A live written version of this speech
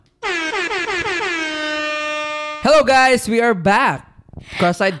Hello guys, we are back.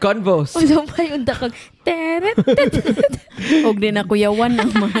 Cross-eyed Convos. Ulo pa yung dakag. Huwag din na kuyawan ng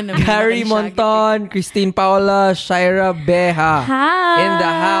mga Gary Monton, Christine Paula, Shaira Beha. Hi! In the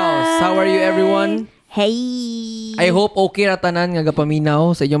house. How are you everyone? Hey! I hope okay na tanan nga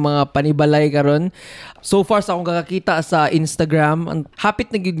gapaminaw sa inyong mga panibalay karon. So far sa akong kakakita sa Instagram,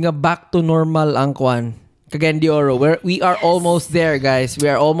 hapit na gid nga back to normal ang kwan. Cagayan de Oro. We are almost there, guys. We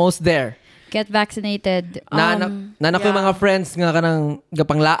are almost there. Get vaccinated. Na ko yung mga friends nga kanang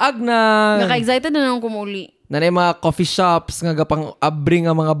gapanglaag na. Naka-excited na nang kumuli. Na mga coffee shops nga gapang abri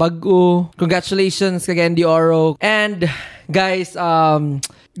nga mga bago. Congratulations Cagayan de Oro. And guys,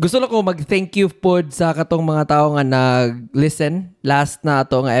 gusto lang ko mag-thank you pod sa katong mga tao nga nag-listen last na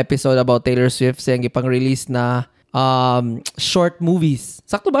ato nga episode about Taylor Swift sa ipang-release na short movies.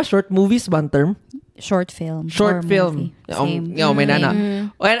 Sakto ba? Short movies ba ang term? Short film. Short film. Same. May nana.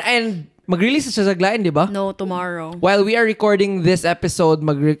 And mag-release siya sa Glain, di ba? No, tomorrow. While we are recording this episode,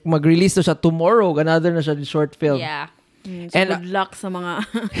 mag-release na siya tomorrow. Another na siya di short film. Yeah. So And good luck sa mga...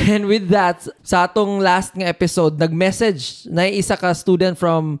 And with that, sa atong last nga episode, nag-message na isa ka student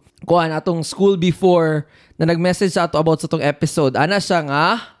from atong school before na nag-message sa ato about sa atong episode. Ana siya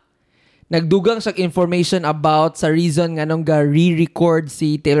nga, nagdugang siya information about sa reason nga nung re-record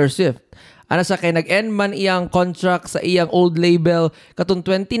si Taylor Swift. Ana siya kay nag-end man iyang contract sa iyang old label katong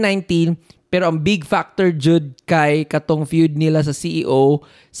 2019, pero ang big factor jud kay katong feud nila sa CEO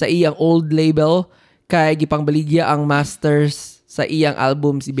sa iyang old label kay gipangbaligya ang masters sa iyang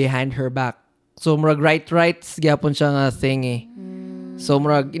album si Behind Her Back. So murag rights gyapon siya nga thing eh. So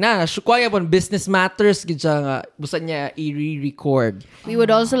murag kuya pon business matters gid siya nga busa niya i-re-record. We would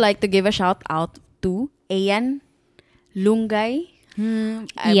also like to give a shout out to Ian Lungay.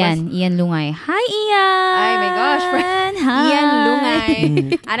 Ian Lungay. Hi, Ian! Ay my gosh, friend. Hi! Ian Lungay.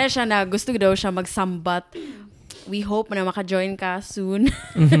 Ano siya na gusto daw siya magsambat. We hope na maka-join ka soon.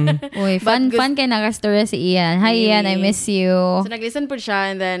 Uy, fun kay naka-story si Ian. Hi, Ian. I miss you. So, nag-listen po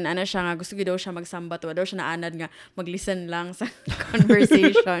siya and then, siya nga, gusto daw siya magsambat. Wala daw siya naanad nga, mag-listen lang sa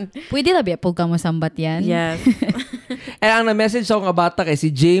conversation. Pwede labi po ka mo sambat yan? Yes. And ang na-message sa nga bata kay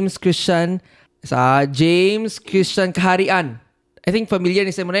si James Christian Kaharian. I think familiar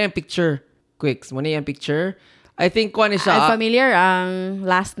ni sa mo na yung picture. Quicks, mo na yung picture. I think kuha ni siya. Familiar ang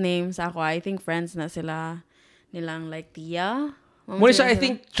last name sa ako. I think friends na sila nilang like Tia. Muna siya, I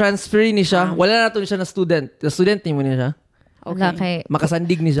think transfer ni siya. Wala na to siya na student. The student ni mo niya siya. Wala kay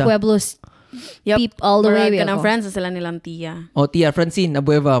Makasandig ni siya. Pueblos. Yep. Peep all the way. Ka ng friends na sila nilang Tia. Tia Francine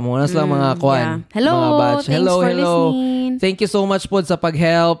Abueva mo. Wala sila mga kuhan. Yeah. Hello. Mga batch. Thanks for listening. Thank you so much po sa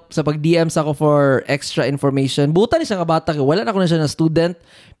pag-help, sa pag-DMs ako for extra information. Buta ni siya nga bata. Wala na ko na siya na student.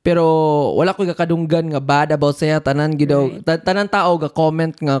 Pero wala ko kakadunggan nga bad about siya. Tanan gidaw. Tanan tao ga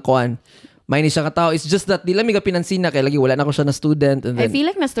comment nga kuhan. May ni siya ka tao. It's just that di lang miga pinansin na kaya lagi wala na ko siya na student. And then, I feel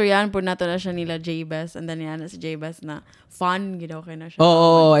like nastoryan po nato na siya nila J-Best and then yan si J-Best na fun gidaw kay na siya.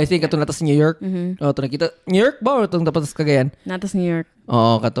 I think kato natas New York. Ito nakita. New York ba? O itong dapat sa Cagayan? Natas New York.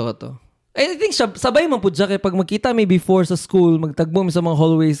 Kato. I think sabay man po siya kay pag magkita may before sa school, magtagbo sa mga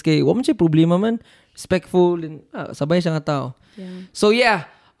hallways kay wala man siya problema man. Respectful. And, sabay siya nga tao. Yeah. So yeah.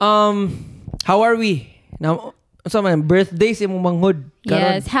 How are we? Now, birthday si mong manghod.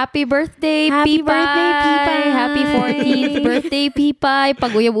 Yes, happy birthday, Happy Pipay! birthday, Pipay! Happy 14th birthday, Pipay!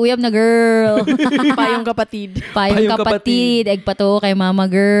 Pag-uyab-uyab na girl. Payong kapatid. Payong kapatid. Egg pa to kay mama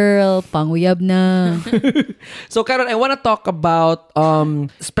girl. Panguyab na. So karon I wanna talk about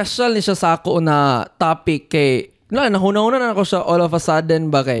special ni siya sa ako na topic kay nahuna-huna na ako siya all of a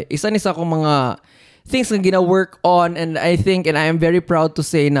sudden ba kay isa ni sa akong mga things na gina-work on and I am very proud to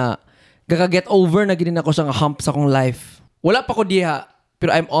say na get over na ginin ako siyang hump sa akong life. Wala pa ko diha, pero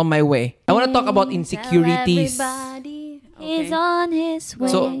I'm on my way. I wanna talk about insecurities. Everybody Is on his way.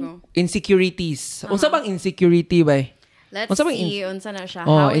 So, insecurities. Unsa bang insecurity ba? Let's Unsa bang see unsa na siya.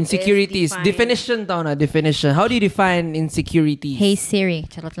 How insecurities. it is defined. Definition. How do you define insecurities? Hey Siri.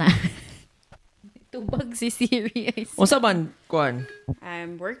 Charot lang. Tubag si Siri. Unsa man kuan?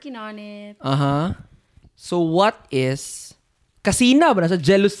 I'm working on it. So what is kasina ba na sa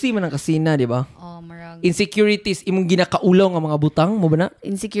jealousy man ang kasina, di ba? Marag. Insecurities imong ginakaulaw nga mga butang mo ba na?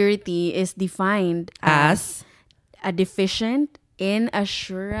 Insecurity is defined as a deficient in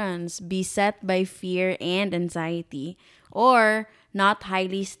assurance beset by fear and anxiety or not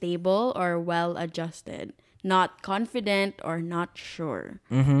highly stable or well adjusted, not confident or not sure.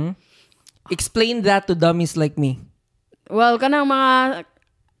 Explain that to dummies like me. Well, kanang mga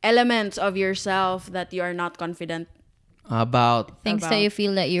elements of yourself that you are not confident About Things that you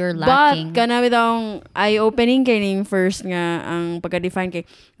feel that you're lacking. But kana bitong eye-opening kay ning first nga ang pagka-define kay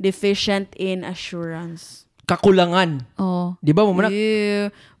deficient in assurance. kakulangan. Oh. Di ba mo muna? Yeah.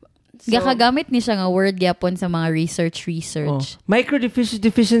 Gakagamit ni siya nga word gyapon sa mga research.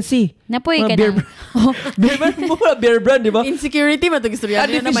 Microdeficiency. Napoy ka Beer na. Beer brand mo na beer brand, di ba? Insecurity matag istorya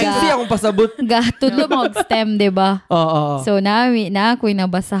na Deficiency akong pasabot. Tudlo mo og STEM, di ba? Oo. So, na ako'y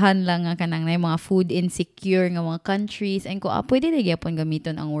nabasahan lang nga kanang na yung mga food insecure nga mga countries. And ko, pwede na gyapon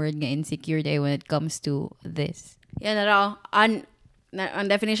gamiton ang word nga insecure day when it comes to this. Yan na raw.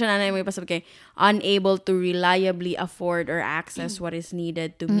 Ang definition na may pasab kay unable to reliably afford or access what is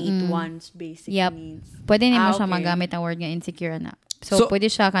needed to meet one's basic needs. Pwede nimo siya okay. magamit ang word nga insecure na. So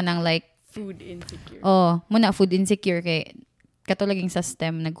pwede siya kanang like Food insecure. muna food insecure kay katulaging sa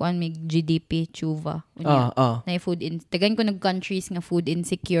STEM nagkuan mig GDP chuva. Na food tagan ko nag countries nga food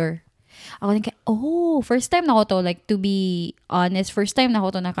insecure. Ako din kay first time na ko to, like to be honest, first time na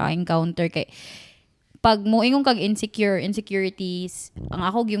ko to naka-encounter kay pag moingon kag insecurities, ang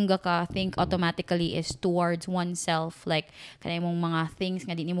ako yung think automatically is towards oneself, like kanay mong mga things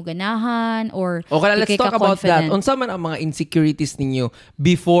nga di nimo ganahan or okay, let's talk about that. Unsa man ang mga insecurities ninyo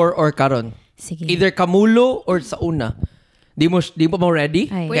before or karon? Sige. Either kamulo or sa una. Di mo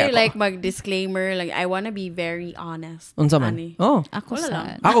ready? Ay. Pwede like mag-disclaimer, like I wanna be very honest. Unsa man? Ani. Oh. Ako Wala sa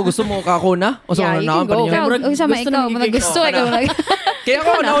lang. Ako gusto mo ka ako na? O sa Yeah, you naon can pa go. ninyo? Murag Gusto gusto ikaw, nang mga gusto ikaw. Kaya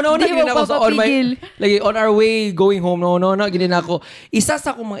ako, nauna Di gini mo ako sa papapigil. on our way going home, nauna gini na ako. Isa sa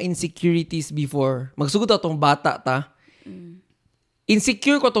akong mga insecurities before, magsugod atong bata ta.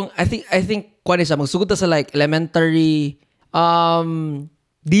 Insecure ko tong, I think, kuha siya, magsugod ta sa like elementary,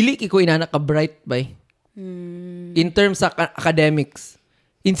 dili ko inana ka bright ba? In terms sa academics.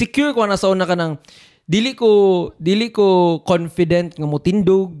 Insecure ko na sa una ka ng, dili ko confident nga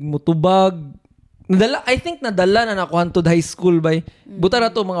motindog, motubag. I think nadala na ako hantod high school bay. Buta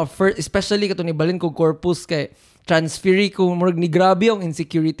na to mga first, especially kato ni balin ko corpus kay transferi ko murag ni grabe yung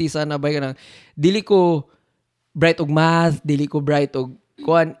insecurity sana bay kanang dili ko bright og math, dili ko bright og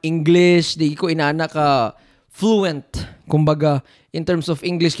kuan English, dili ko inaana ka fluent kumbaga in terms of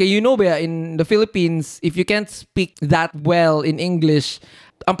English. Kay you know ba in the Philippines if you can't speak that well in English,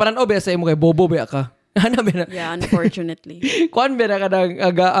 ang pananaw ba sa imo kay bobo ba ka? Ano ba na? Yeah, unfortunately. Kuan ba na kadang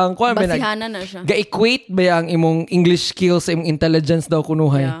ang kuan ba na? Basihanan na siya. Ga-equate ba ang imong English skills sa imong intelligence daw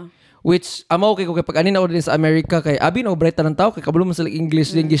kunuhay? Yeah. Which amaw kay ko kay pag anin ako din sa America kay abi no bright tanang tao kay kabalo mo sila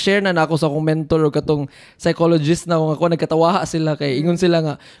English din gi-share na ako sa akong mentor o katong psychologist na ako nagkatawaha sila kay ingon sila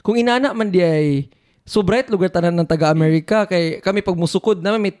nga kung inana man di ay so bright lugar tanan ng taga-America kay kami pag musukod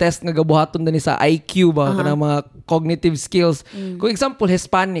naman may test nga gabuhaton din sa IQ ba kanang mga cognitive skills. Kung example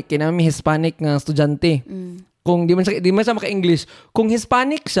Hispanic, kay namin Hispanic nga estudyante. Kung di man siya maka-English, kung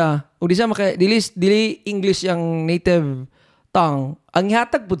Hispanic siya, o di siya dili English ang native tongue, ang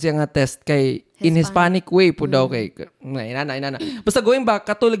ihatag pud siya nga test kay in Hispanic way po daw kay inana. Basta going back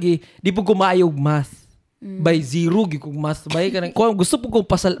katulagi, di po kumayog math. By zero gikog math bay kanang kung gusto po kong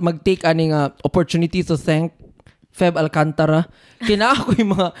mag-take ani nga opportunity to thank Feb Alcantara. Kina ako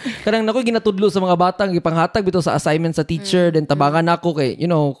yung mga kanang nako ginatudlo sa mga bata gipanghatag bitaw sa assignment sa teacher then tabangan nako kay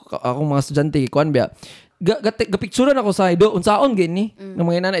akong mga estudyante kuan ba gapicturean ako sa unsaon gini ng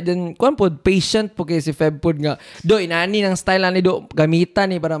mga inana then kuan pod patient po kay si Feb pod nga inani ng style ani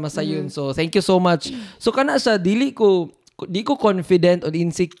gamitan ni para masayon. So thank you so much. So kana sa di ko confident o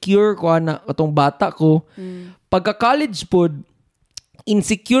insecure ko na atong bata ko. Pagka-college pod,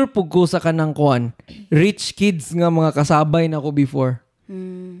 insecure po ko sa kanang kuan. Rich kids nga mga kasabay na ko before.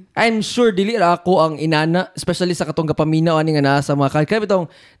 I'm sure dili ra ako ang inana, especially sa katong kapaminaw ani nga nasa mga kaya bitong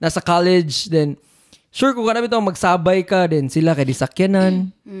nasa college then sure ko kana bitong magsabay ka then sila kay disakyanan.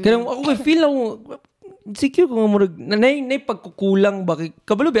 Kanang ako kay feel ako insecure ko nga murag nay pagkukulang ba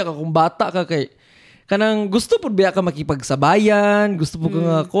kabalo ba ka kung bata ka kay kanang gusto po ba ka makipagsabayan, gusto po ka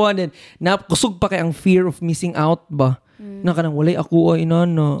nga kuha din, kusog pa kay ang fear of missing out ba? Na kanang walay ako ay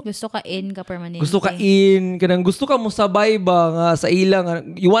inana. Gusto ka in ka permanently. Gusto ka in, kanang gusto ka mo sabay ba nga sa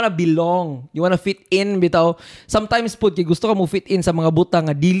ilang, you wanna belong, you wanna fit in bitaw. Sometimes po, gusto ka mo fit in sa mga buta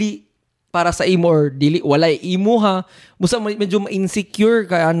nga dili para sa imo or dili, walay imo ha. Musa medyo ma-insecure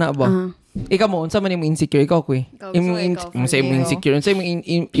ka ana ba? Ikaw mo, unsa man imong insecure? Ikaw, Kuy. Unsa imong insecure? Unsa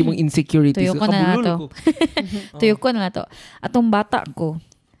imong insecurities? Tuyo ko na na to. Tuyo ko na na to. Atong bata ko,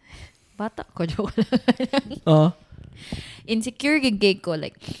 joke lang. Insecure gig ko.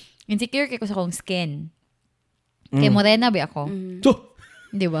 Like, insecure kay ko sa akong skin. Kay morena ba ako?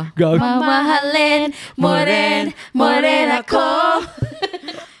 Di ba? Mamahalin, moren ako.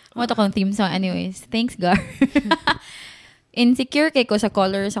 Mo to kong theme song anyways. Thanks, Gar. Insecure kay ko sa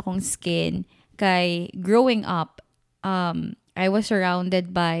color sa akong skin kay growing up I was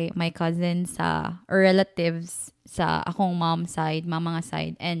surrounded by my cousins or relatives sa akong mama nga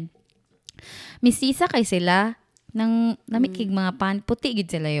side and misisa kay sila nang namikig mga pan puti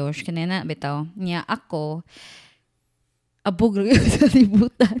gid sila yosh kanina bitaw niya ako abog ra sa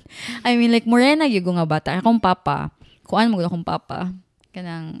libutan. I mean like morena gyud nga bata akong papa kuan mo akong papa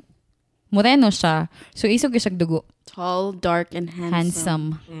kanang moreno siya so isog siya dugo tall, dark, and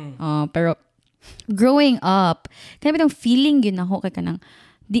handsome. Pero growing up kanang bitong feeling yun ako kay kanang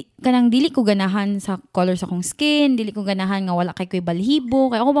dili ko ganahan sa color sa akong skin, dili ko ganahan nga wala kay ko'y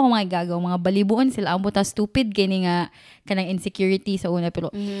balhibo. Kaya ako ba kung mga gagaw, mga balibuon sila, ang buta stupid, kaya nga kanang insecurity sa una. Pero,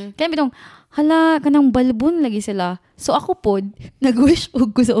 kaya bitong, hala, kanang balbon lagi sila. So ako po, nag-wish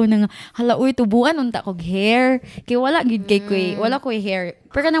ko sa una nga, hala, uy, tubuan, unta kog hair. Kaya wala, gid kay ko'y, wala ko'y hair.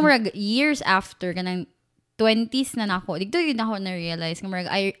 Pero kanang marag, years after, kanang 20s na nako. Dito yun ako na-realize.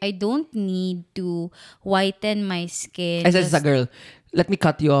 I don't need to whiten my skin. Ay, sa girl, let me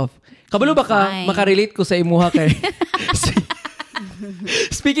cut you off. Kabalo ba ka makarelate ko sa imuha kay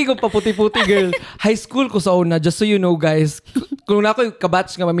Speaking of paputi-puti girl, high school ko sa una, just so you know guys, kung na ako yung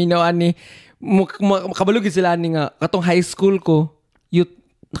kabatch nga maminawaan ni kabalo gid sila ni nga katong high school ko, youth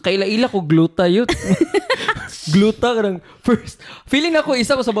nakaila-ila ko gluta youth. Gluta karang first. Feeling ako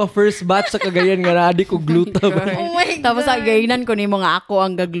isa ko sa mga first batch sa Cagayan nga naadi ko gluta. Oh my God. Tapos sa gainan ko nimo nga ako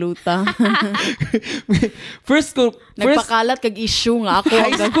ang gagluta. First nagpakalat kag issue nga ako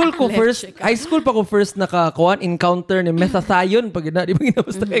high school pa ko first nakakuan encounter ni methathione pag di ba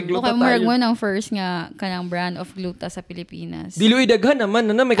ginabasta kay glutathione. Okay, murag mo nang first nga kanang brand of gluta sa Pilipinas. Dilo idaghan naman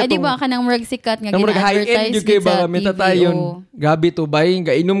na may katong. Ay di ba kanang murag sikat nga gina-advertise high-end yung kay ba methathione. Gabi to bay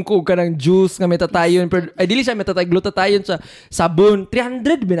nga inom ko kanang juice nga methathione pero ay dili siya glutathione sa sabon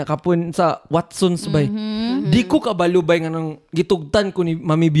 300 binakapon sa Watson's bay. Di ko kabalo bay nga nang gitugtan ko ni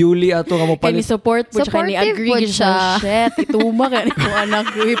Mami Bewley ato nga mo palit. Kani support po siya ni agree siya. Shit, ituma ka ni ko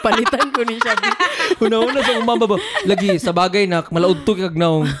anak ko palitan ko ni siya. Una sa umamba ba lagi sa bagay na malaud to kag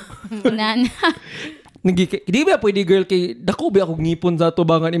naong. Nana. Di ba pwede girl kay dako ba ako ngipon sa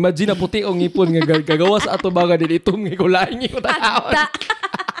atubangan. Imagine na puti ang ngipon nga girl kagawa sa atubangan din itom nga kulaing ko taon.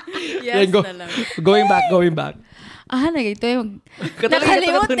 Yes na lang. Going back. Nagito yung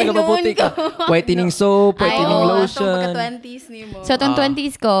nakalimutan na maputi ka. Whitening soap, whitening lotion. Pagka-20s ni mo. So, itong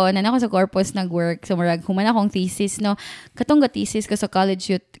 20s ko, ako sa corpus nag-work. So, marag, human akong thesis, no? Katong thesis ko sa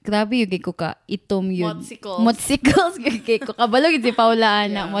college youth, grabe yung ko ka, itom yun. Motsicles. Yung ko. Kabalo yun si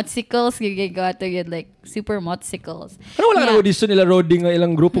Paula, na motsicles, yung ko ato yun, like, super motsicles. Ano wala ka audition nila, Roding,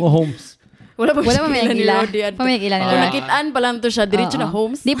 ilang grupo nga homes? Wala may nila nila. Nakitaan pa lang to siya, diretso na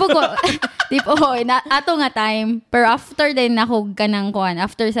homes. Di po, ato nga time. Pero after din ako kanang kuan,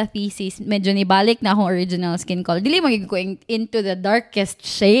 after sa thesis, medyo nibalik na akong original skin color. Dili magiging ko into the darkest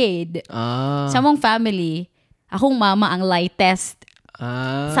shade. Sa mong family, akong mama ang lightest.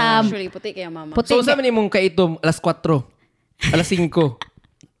 Actually, puti kaya mama. So, sa mong kaitom, alas 4, alas 5.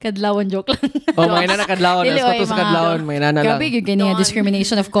 Kadlawon joke lang. May nana kadlawon. Alas 4 sa kadlawon, may nana lang. Gabi yung ganyan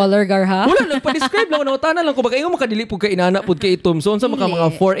discrimination of color, garha. Wala, nagpa-describe lang. Nawatanan lang ko. Baka yung makadili po ka inana po ka itom. So, unsa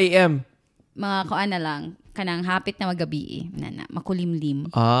mga 4 a.m.? Mga kuan na lang. Kanang hapit na magabi. Nana,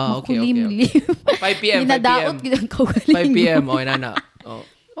 makulimlim. Okay. Makulimlim. 5 p.m. Dinadaot gid ang kaugaling. 5 p.m. Nana.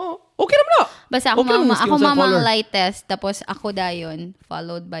 Okay naman na. Basta ako mama ang lightest. Tapos ako dayon.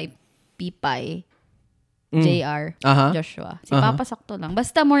 Followed by Pipay. JR, Joshua. Si Papa sakto lang.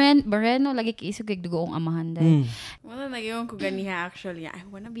 Basta Moreno, lagi kiisog kay dugo ang amahan dahil. Wala nagyon ko ganiha actually. I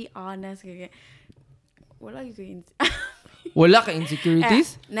wanna be honest. Wala ko wala ka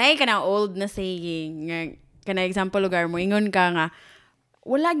insecurities? Nay ka na old na saying. Kana example lugar mo, ingon ka nga,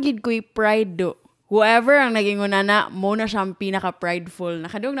 wala gid ko'y pride do. Whoever ang naging unana, mo na siyang pinaka-prideful.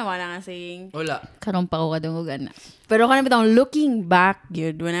 Nakadung naman nga saying. Wala. Karon pa ko kadungugan na. Pero kung bitang looking back,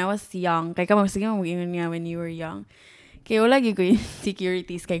 yun, when I was young, kay ka sige mo mag-ingon nga when you were young. Kaya wala gid ko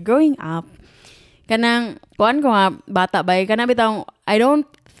insecurities. Kay growing up, kanang, kuan ko nga, bata ba, kanang bitang, I don't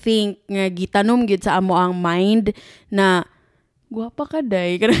think nga gitanom gid sa amo ang mind na, guwapa ka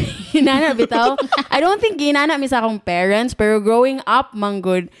day. Kanang hinana bitaw. I don't think ginana mi sa akong parents, pero growing up, man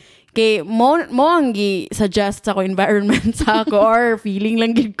good, kay mo ang gi-suggest sa ko environment sa ako or feeling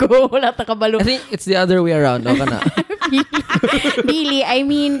lang gid ko wala ta kabalo. I think it's the other way around. O kana. Really, I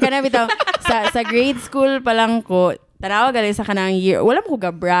mean kana bitaw sa grade school pa lang ko tanawa gali sa kanang year. Wala mo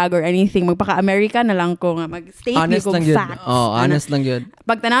ko ga-brag or anything. Magpaka-American na lang ko nga mag-state ni ko facts. Honest lang yun.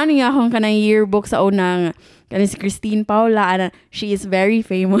 Pag tanaw niya akong kanang yearbook sa unang kani si Christine Paula, she is very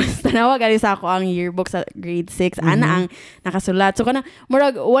famous. Tanawa gali sa ako ang yearbook sa grade 6. Ang nakasulat. So kana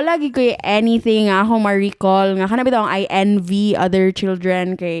murag wala gid ko anything nga ako ma-recall nga kana bitaw I envy other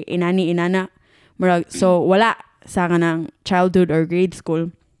children kay inana. Murag so wala sa kanang childhood or grade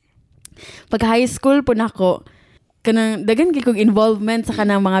school. Pag high school po nako, kanang dagan kay kog involvement sa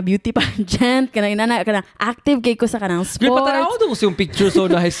kanang mga beauty pageant, kanang inana kanang active kay ko sa kanang sports. Pero patanaw daw ko yung picture so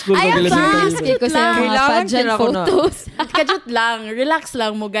na high school Ay, ko Fast kay ko sa mga pageant photos. Kajut lang, relax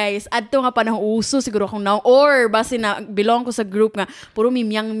lang mo guys. Adto nga panahon uso siguro akong now or base na belong ko sa group nga puro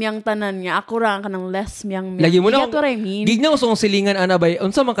miyang tanan nga ako ra kanang less miyang. Lagi mo na. Gig na usong silingan ana bay.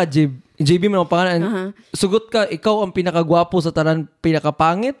 Unsa man ka JB mo pangalan. Sugot ka ikaw ang pinakagwapo sa tanan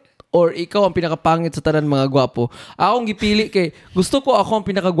pinakapangit or ikaw ang pinakapangit sa tanan mga gwapo. Akong gipili kay gusto ko ako ang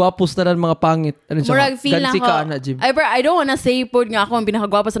pinakagwapo sa tanan mga pangit. Ano siya? Murag feel lang ka ko. ana, Jib. I don't wanna say po nga ako ang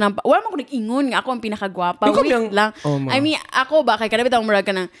pinakagwapo sa tanan. Wala mo ko nag-ingon nga ako ang pinakagwapa. Wait lang. I mean, ako ba kay kanabit ang murag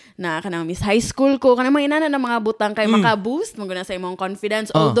kanang Miss High School ko kanang mga inana ng mga butang kay maka-boost mo guna sa imong confidence.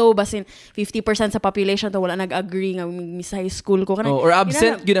 Although basin 50% sa population to wala nag-agree nga Miss High School ko kanang or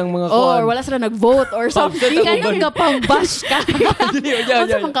absent gyud ang mga kuan. or wala sila nag-vote or something. Kanang ka pang bash ka.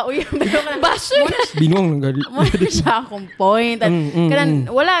 Unsa man ka uy Basher. Binuang lang gali. Muna siya akong point. Kanang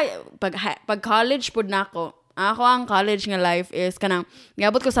wala pag college pud nako. Ako ang college nga life is kanang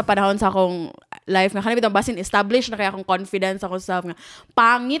niabot ko sa panahon sa akong life nga kanang bitong basin established na kay akong confidence ako sa nga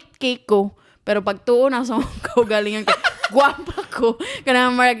pangit kay ko. Pero pag tuon na sa kaugalingan ko, gwapa ko.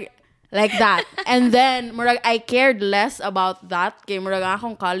 Kanang marag like that. And then murag I cared less about that kay murag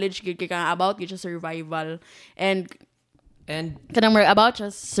akong college gid kay about gid survival and kanang murag about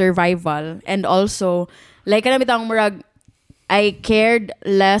just survival and also like kanang bitang murag I cared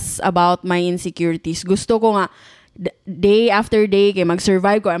less about my insecurities. Gusto ko nga day after day kay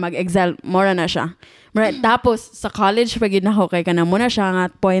mag-survive ko or mag-excel mora na siya. Tapos sa college pag yun ako kay kanang muna siya nga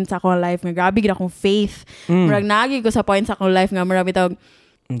point sa akong life nga grabe gid akong faith. Murag naagi ko sa point sa akong life nga murag bitag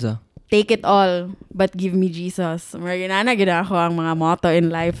take it all but give me Jesus. Murag inana gid ako ang mga motto in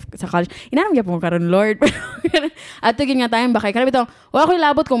life sa college. Inanam gyud mo karon Lord. Ato gid nga time ba kay kanang bitong wa ako'y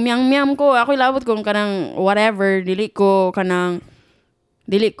labot kung miyang ko, ako'y labot kung kanang whatever, dili ko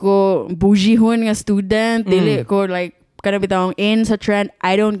bougihon nga student, dili ko like kanang bitong in sa trend,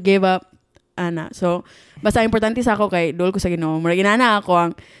 I don't give up ana. So basta importante sa ako kay dol ko sa Ginoo. Murag inana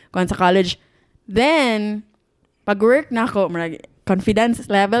ako ang sa college. Then pag work na ako, murag confidence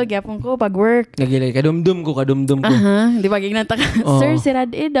level gyapon ko pag work. Nagilay kadumdum ko. Di ba gignanta ka? Sir, si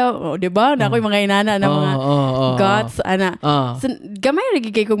Rad daw. Di ba? Na ako'y mga inana na mga guts ana. So, gamay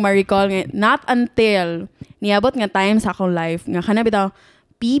lagi kay kong ma-recall nga not until niabot nga time sa akong life nga kana bitaw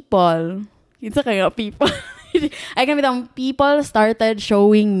people. Kinsa kay people? I can bitaw people started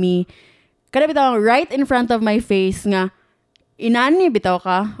showing me kana bitaw right in front of my face nga inani bitaw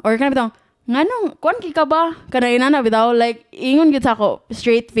ka or kana bitaw nganong kuan ki ka ba kana inana bitaw like ingon gid sa ako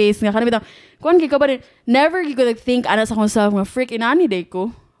straight face nga kana bitaw kuan ki ka ba never gi ko think ana sa akong self nga freak inani day ko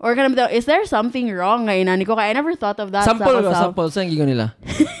or kana bitaw is there something wrong nga inani ko kay I never thought of that sample saan gigon nila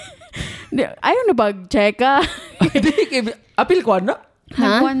ayaw na pag check ka apil ko ana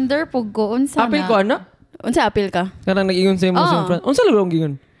Nag-wonder pug ko unsa na apil ko ana unsa apil ka kanang nag-ingon sa imo sa friend unsa lang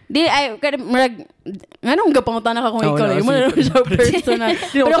gigon di ay murag nganong gapangutan na ka kung ikaw mo na siya personal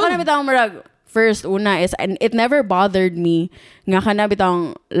pero kana bitaw murag first una is and it never bothered me nga kana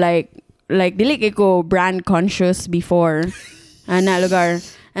bitaw like dili kay ko brand conscious before ana lugar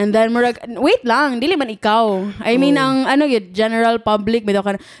and then murag wait lang dili man ikaw I mean ang yun general public bitaw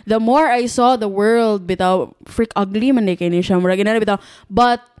kana the more I saw the world bitaw freak ugly man kay ni siya murag ina bitaw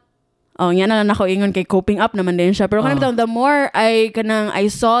but yan na ako ingon kay coping up naman din siya. Pero kanang bitaw, the more I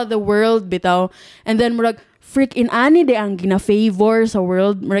saw the world bitaw, and then murag freak in ani de ang gina-favor sa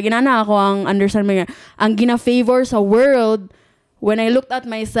world. Murag inana ako ang understand mo ang gina-favor sa world when I looked at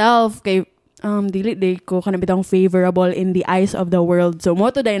myself kay dili de ko kanang bitaw favorable in the eyes of the world. So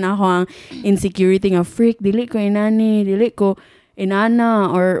mo to day na ako ang insecurity nga freak dili ko inani, dili ko inana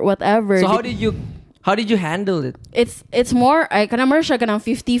or whatever. So how did you handle it? It's more ay kanang more siya kanang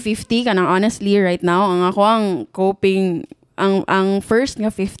 50-50 kanang honestly right now ang ako ang coping ang first nga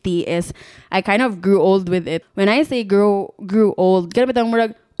 50 is I kind of grew old with it. When I say grew old, kana bitang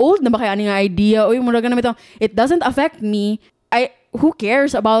murag old na ba kay ani nga idea oy murag kana bitang it doesn't affect me. Who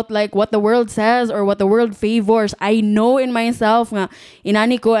cares about like what the world says or what the world favors? I know in myself nga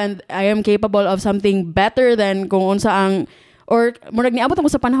inani ko and I am capable of something better than kung unsa ang or murag niabot ako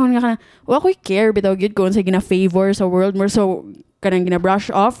sa panahon nga wa ko'y care bitaw gyud ko unsa gina-favor sa world more so kanang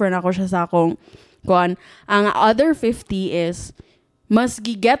gina-brush off ran ako siya sa akong kuan. Ang other 50 is mas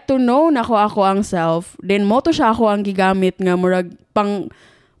gi-get to know nako ako ang self then mo to siya ako ang gigamit nga murag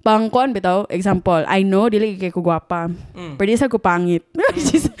pangkuan bitaw, example, I know dili kay ko gwapa. Pero di sa ko pangit.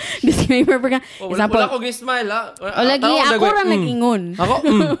 Disclaimer pa ka. Example, wala ko gi-smile ha. lagi ako ra nag-ingon. Ako?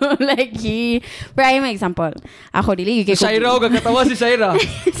 Lagi. Pero ay may example. Ako dili kay ko. Shaira o gagatawa si Shaira.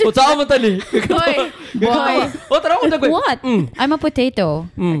 O saan mo tali? Boy. O tara ko dagway. What? I'm a potato.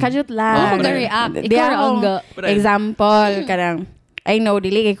 Kajut lang. Ako ga-react. Di Ikaw ako, ang example, kanang, I know,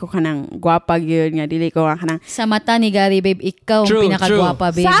 dili kay ko kanang gwapa gyud nga, dili ko kanang, Sa mata ni Gary, babe, ikaw ang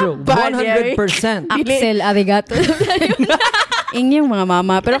pinakagwapa, babe. Sa- 100%. Axel Arigato. inyong mga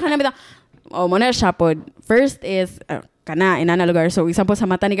mama. Pero kanang bitaw, muna siya po. First is, kana, inana lugar. So, example, sa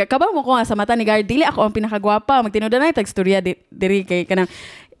mata ni Gary. Kabaw mo ko nga, sa mata ni Gary, dili ako ang pinakagwapa. Magtinuda na yung tegsturya diri kay kanang,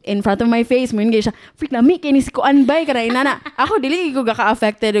 in front of my face, mo yun siya, freak lami, kay ni si Kuan bay, kana inana. Ako, dili ko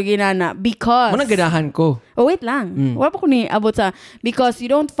gaka-affected o ginana because... Muna ganahan ko. Oh, wait lang. Wala pa ko ni abot sa, because you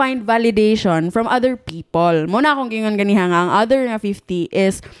don't find validation from other people. Muna akong gingon ganiha nga, ang other nga 50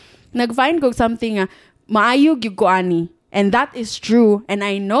 is, nag-find ko something nga, maayog yung ko ani. And that is true. And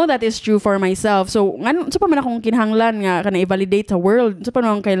I know that is true for myself. So, nga, so pa man akong kinahanglan nga, kana i-validate sa world. So pa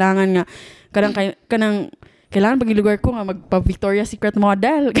man akong kailangan nga, kanang kailangan pag lugar ko nga magpa-Victoria's Secret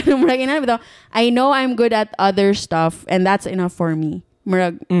model. Kanang murag ina bitaw. I know I'm good at other stuff and that's enough for me.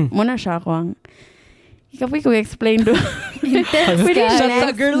 Murag muna siya ako ang ikapoy ko explain do. Intense Shut ka.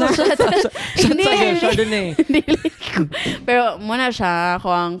 up, girl. Shut up, girl. Chardonnay. Pero muna siya ako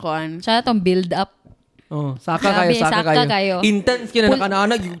ang kuan. Siya itong build up. Oh, saka Grabe, kayo. sakta kayo. Intense kina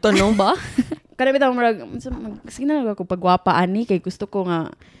nakananag yung tanong ba? Kada bitaw murag sige na ako pagwapa ani kay gusto ko nga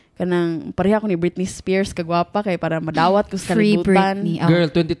kanang pareha ko ni Britney Spears kagwapa kay para madawat ko sa Free kalibutan. Britney. Girl,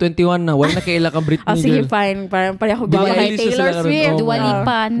 2021 na. Wala na kaila kang Britney, Sige, girl. fine. Parang pareha ko Billie gwapa kay Eilish na Taylor sila karon. Swift. Oh, Dua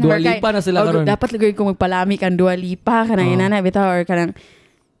Lipa. Dua Lipa na sila karon. Dapat lagay ko magpalami kan Dua Lipa kanang inana bitaw or kanang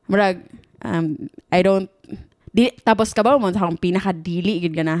murag I don't tapos kabaw mo sa akong pinakadili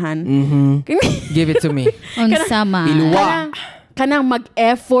gid ganahan. Give it to me. Unsama. Ilwa. Kanang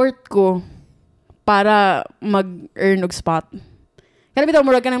mag-effort ko para mag-earn og spot. Kanang bitaw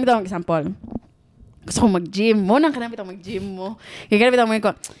murag kanang bitaw example. Gusto ko mag-gym mo nang kanang bitaw mag-gym mo. Kaya kanang bitaw mo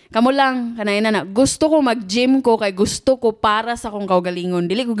ko kamo lang kanang ina na gusto ko mag-gym ko kay gusto ko para sa akong kaugalingon.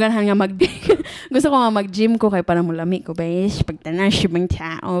 Dili ko ganahan nga gusto ko nga mag-gym ko kay para mulami ko besh pagtanan siya bang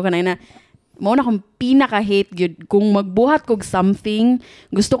tao kanang ina mo na akong pinaka-hate gyud kung magbuhat kog something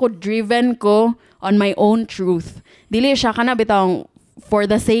gusto ko driven ko on my own truth. Dili siya kana bitaw for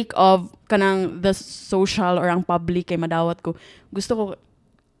the sake of kanang the social or ang public kay madawat ko. Gusto ko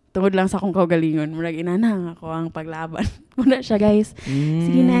tungod lang sa akong kaugalingon. Murag inanang ako ang paglaban. Muna siya, guys.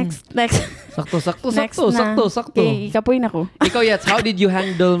 Sige, next. Sakto. Okay, ikapoy na ko. Ikaw, Yats, how did you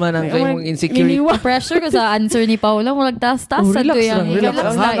handle man ang kayong insecurity? Pressure ko sa answer ni Paula. Walang taas-taas. Oh, relax lang,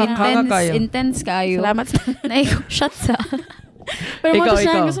 relax. Intense kayo. Salamat. Shut sa. Pero Ikaw, mo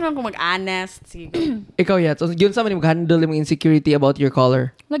siya, ikaw. gusto lang ko mag-honest. Sige. Ikaw, Yats, yun sa man yung handle yung insecurity about your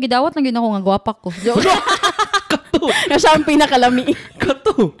color? Lagi dawat lang yun ako nga gwapak ko. Na siya ang pinakalami.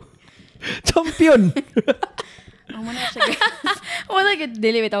 Kato. Champion. Ang muna siya, guys. Wala ka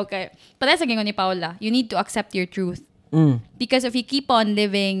dili bitaw kay. Patay sa gingon ni Paula, you need to accept your truth. Because if you keep on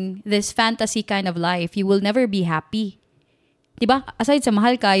living this fantasy kind of life, you will never be happy. Diba? Aside sa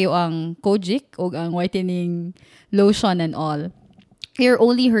mahal kayo ang Kojic o ang whitening lotion and all, you're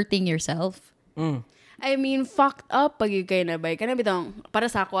only hurting yourself. I mean, fucked up pag yung kayo na bay. Kana bitang, para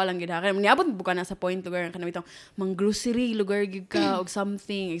sa ako alang gid ha. Kana niabot buka na sa point lugar kana bitang mang grocery lugar gid ka og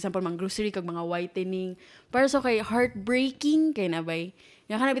something. Example mang grocery kag mga whitening. Para sa kay heartbreaking kay na bay.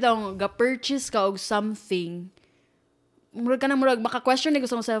 Nga kana bitang ga-purchase ka og something. Murag kana murag maka-question ni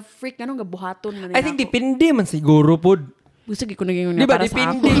gusto mo sa freak nganong gabuhaton man. I think depende man siguro pod. Gusto gid ko naging Diba, para sa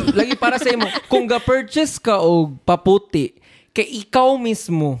ako. depende. Lagi para sa imo. Kung ga-purchase ka og paputi, kay ikaw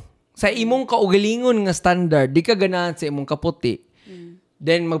mismo, sa imong kaugalingon nga standard, di ka ganahan sa imong kaputi.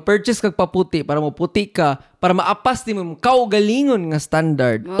 Then, mag-purchase kag paputi para maputi ka, para maapas di mo kaugalingon nga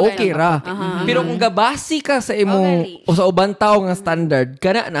standard, okay ra. Pero kung gabasi ka sa imong, o sa ubang tao nga standard,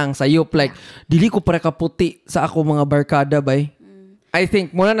 kana na ang sayop. Like, dili ko para kaputi sa ako mga barkada, bay. I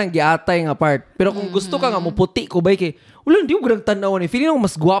think, muna nang giatay nga part. Pero kung gusto ka nga muputi ko, bay, kay, wala, di ko ganang tanawan eh. Feeling ko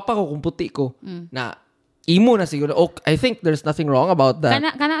mas gwapa ko kung puti ko. Na, imo na siguro. I think there's nothing wrong about that.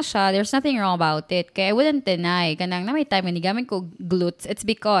 Kana siya, there's nothing wrong about it. Kaya I wouldn't deny. Kanang na may time na gamit ko glutes. It's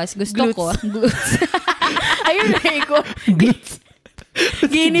because gusto ko. Glutes. Ayun na ko.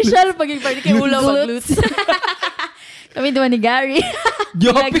 Gi-initial pag yung party kay ulaw mag glutes. Kami duwa ni Gary.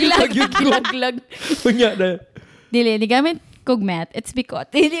 Gilaglag. Punya na. Dili, ni gamit kog meth. It's because,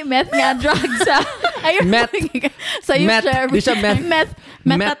 hindi meth nga drugs sa. Ayun. Met. Sa'yo, Met. share. Di siya meth.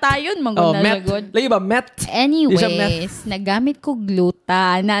 Metatayon, Oh, manguna met. lagod. Lagi ba? Met. Di siya meth. Anyways, nagamit ko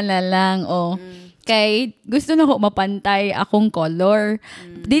gluta na lang. Kay gusto na ko mapantay akong color.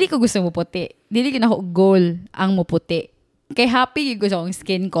 Dili ko gusto mo puti. Dili ko na ko goal ang mo puti. Kay happy yung gusto akong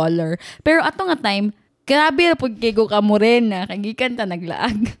skin color. Pero ato nga time, grabe na pag kay ko ka mo rin na kagikan ta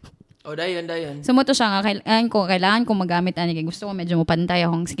naglaag. Oh, dayon. So mo to siya nga, kailangan ko magamit ani kay gusto ko medyo mapantay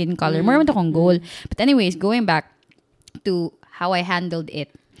akong skin color. More to akong goal. But anyways, going back to how I handled it.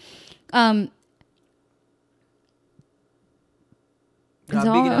 Grabe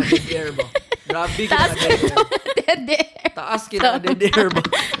So- ka na dead air ba? Grabe ka na dead air. Dede. Taas ka na dead air ba?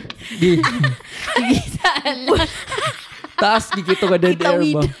 Di. Taas gigito ka dead air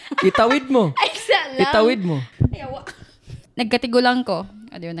ba? Itawid mo. Ay, lang. Itawid mo. Ayaw. Nagkatigulang ko.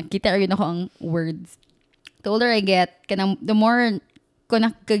 Ayun, nakita rin ako ang words. The older I get, the more ko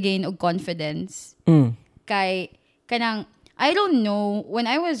nakagain og confidence. Kay, kanang, I don't know, when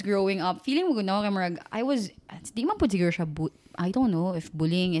I was growing up, feeling mo ganawa kay marag, di man po siguro siya, I don't know if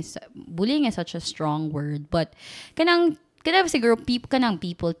bullying is such a strong word, but kanang siguro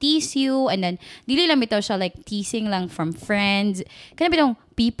people tease you, and then dili lang bitaw siya like teasing lang from friends. Kanang bitaw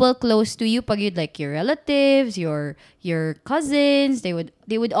people close to you, pag you'd like your relatives, your cousins, they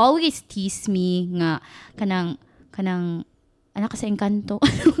would always tease me nga kanang anak ka sa engkanto.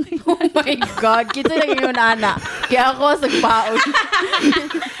 Oh my God. Kita lang yun, Ana. Kaya ako sagpaon.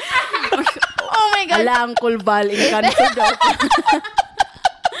 Oh my God. Ala, ang kulbal. Inkanto daw.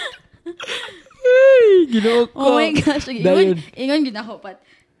 Ginoo ko. Oh my gosh. Dayon. Ingon ginahopat.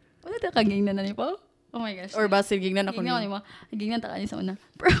 Wala ta kaging na ni po? Oh my gosh. Or ba, sigignan ako Gignan niyo. mo. Gignan ta kani sa una.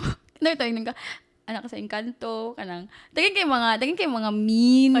 Bro, nagtayin ka. Anak ka sa engkanto, kanang. Dagan kay mga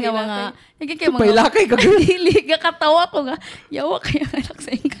mean nga mga. Dagan kay mga. Pailakay ka, girl. Dili ka katawa ko nga. Yawa kay ang anak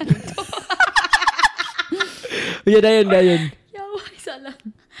sa engkanto. Dayon. Yawa isa lang.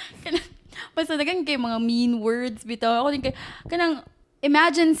 Kanang basta dagan kay mga mean words bitaw. Ako din kay kanang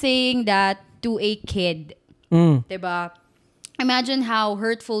imagine saying that to a kid. Diba? Imagine how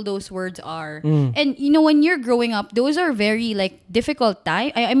hurtful those words are. And you know, when you're growing up, those are very like difficult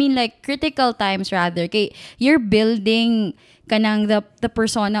time. I mean like critical times rather. Kay you're building kanang the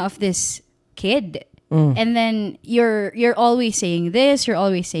persona of this kid. And then you're always saying this, you're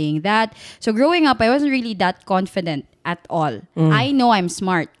always saying that. So growing up, I wasn't really that confident at all. I know I'm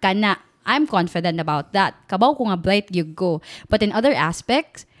smart. I'm confident about that. Kabaw ko nga bright gyud ko. But in other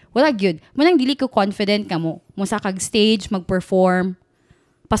aspects, wala gyud. Munang dili ko confident ka mo sa kag stage, mag-perform.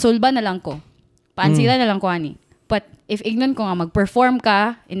 Pasulba na lang ko. Paansila na lang ko ani. But if ignon ko nga mag-perform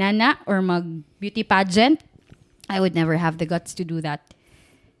ka, inana, or mag-beauty pageant, I would never have the guts to do that.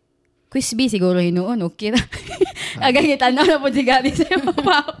 Quizby, siguro hinuon, okay na. Agay itanaw na po si Gabi sa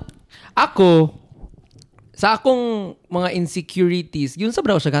mapaw. Ako, sa akong mga insecurities, yun sa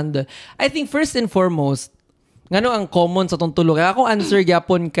braw siya ganda. I think first and foremost, ngano ang common sa tong tulo. Kaya akong answer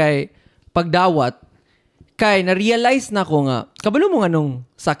gyapon kay pagdawat, kay na-realize na ko nga, kabalo mo nganong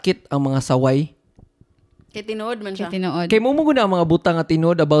sakit ang mga saway. Kaya tinuod man siya. Tinood. Kay mo na ang mga butang nga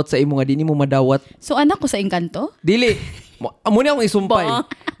tinuod about sa imo nga di mo madawat. So anak ko sa engkanto? Dili. Muna akong isumpay.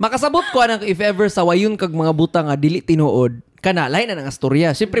 Makasabot ko anang if ever sawayon kag mga butang nga dili tinuod. Kana lain na nga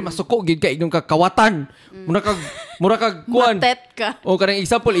storya. Siyempre masuko gid kay inyong kakawatan. Mura kag kuan. Matet ka. O kanang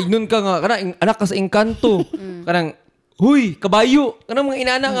example ignon ka nga kanang anak ka sa engkanto. Kanang huy, kabayo. Kanang mga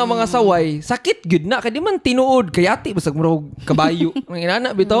inana nga mga saway, sakit gid na kay di man tinuod kay ati basag mura kabayo. Mga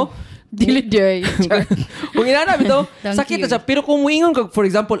inana bitaw. Dili day. Kung inana bitaw, sakit na siya. Pero kung muingon kag for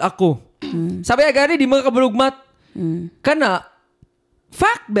example ako. Sabi agari di mga kabalugmat. Kana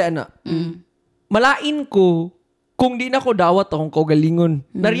fact ba na? Malain ko kung di na ko dawat akong kaugalingon.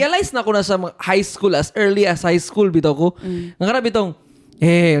 Na-realize na ko na sa high school, as early as high school, bitaw ko. Nga kana bitong,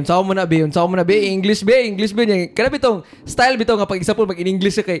 unsaw mo na be, English be. Kana bitong, style bitaw nga pag example,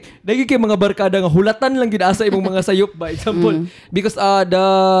 mag-in-English kay, dagi kay mga barkada nga, hulatan lang ginasa imong mga sayop ba. Example, because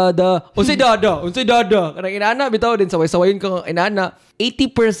unsay dada. Kanang inana bitaw din, saway-sawayin ka inana.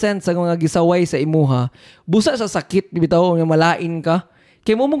 80% sa mga gisaway sa imuha, busa sa sakit, bitaw, nga malain ka.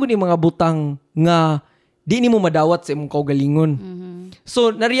 Kay mo mga butang nga, di ni mo madawat sa imong kaugalingon.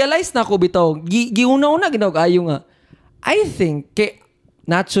 So, na-realize na ko bitaw, giuna-una ginawag ayo nga, I think, kay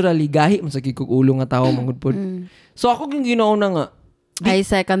naturally, gahi man sa kikog ulo nga tao mangudpod. So, ako yung ginauna nga, I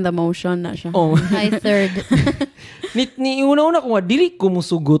second the motion na siya. oh, I third. ni una-una ko nga, dili ko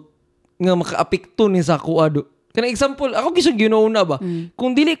musugot nga makaapekto ni sa kuado. Kana example, ako gisang ginauna ba?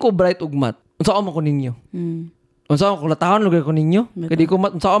 Kung dili ko bright ug mat, unsa mo ko ninyo? Unsa ko latahon lugar ko ninyo? Kadi ko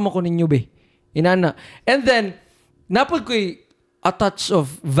mat, unsa mo ko ninyo be? Inana. And then, napod ko'y a touch of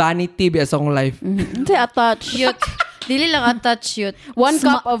vanity ba sa akong life. Say a touch. Cute. Dili lang attach yun. One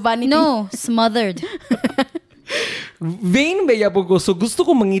cup of vanity. No, smothered. Vain ba yapon ko? So gusto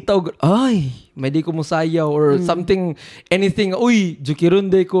ko mangitaw, ay, may di ko musayaw or something, anything, uy, jukiron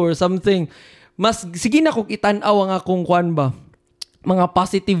day ko or something. Mas, sige na kung itanaw ang akong kuan ba? Mga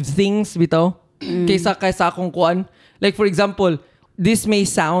positive things, bitaw. Kaysa akong kuan. Like for example, this may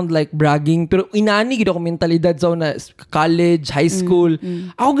sound like bragging, pero inani gid ako mentalidad sa una, college, high school.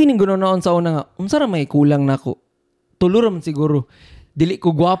 Ako gining gunoon sa una nga, unsa ra may kulang nako. Tuluram siguro. Dili ko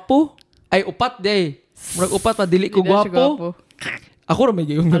gwapo. Ay, upat day. Murag upat pa, dili ko gwapo. Ako ra may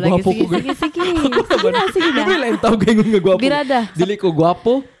gayong nga gwapo ko. Sige. Dili lang tao gayong nga gwapo. Birada. Dili ko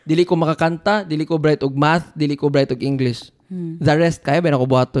gwapo, dili ko makakanta, dili ko bright og math, dili ko bright og English. The rest, kaya ba na ko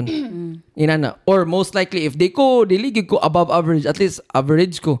buhaton? Inana. Or most likely, if dili gid ko above average, at least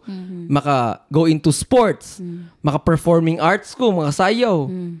average ko, maka go into sports, maka performing arts ko, mga sayaw.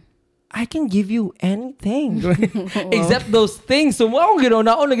 I can give you anything. Except those things. So, mo akong ginaon,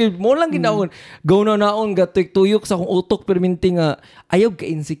 mo lang ginaon. Go na naon, tuyok sa akong utok, perminti nga, ayaw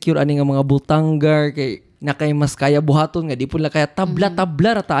ka-insecure, ani nga mga butanggar, na kay mas kaya buhaton nga, di po lang kaya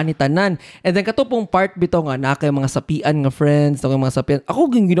tabla-tabla rataan ni tanan. And then, katupong part bito nga, na kay mga sapian nga friends, na kay mga sapian,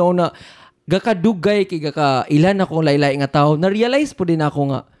 ako ginaon na, gakadugay, kay ilan akong laylay nga tao, na-realize po din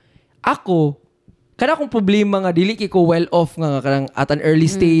ako nga, ako, kada akong problema nga dili kay ko well off nga kanang at an early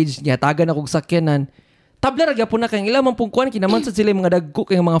stage nya tagan akong sakyanan tabla ra gyapon na kay ila man pung kuan kinaman sa sila mga dagko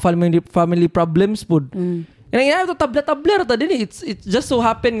kay mga family problems pud kanang ina to tabla ra ta dinhi it's just so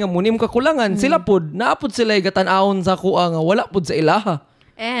happen nga munim kakulangan sila pud naapod sila gatan-awon sa kuha nga wala pud sa ilaha.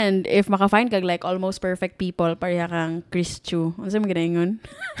 And if maka-find kag like almost perfect people pareha kang Chris Chu unsa man ginaingon?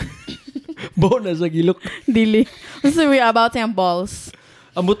 Bo na sa gilok Dili unsa we about saying balls.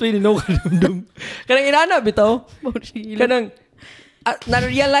 Ambot mo yung kadumdum. Kanang inana, bitaw. Kanang,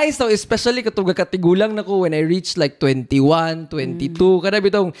 na-realize to, especially katong katigulang na ko when I reached like 21, 22. Kanang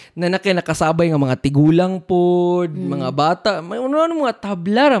bitaw, nakasabay nga mga tigulang po, mga bata. Ano mga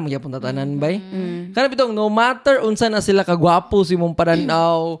tabla ra, magyapon tatanan ba? Kanang bitaw, no matter unsa na sila kagwapo si mong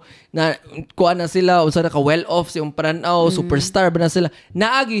paranaw, na kuha na sila, unsa na ka well off si mong paranaw, superstar ba na sila,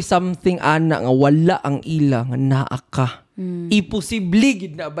 naagi something ana nga wala ang ila, nga naa ka. Imposible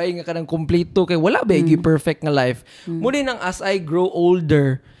gid na bay nga kanang kompleto kay wala ba gi perfect nga life. Muna nang as I grow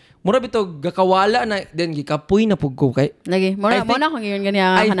older, mura bitaw gakawala na then gikapoy na pug ko kay. Lagi, mo na kung yun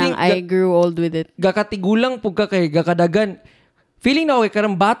ganyan kanang I grew old with it. Gakatigulang pug ka kay gakadagan. Feeling na kay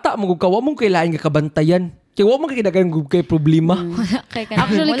karang bata mo kawa mo kay lain nga kabantayan. Kaya wala man kailangan kay problema.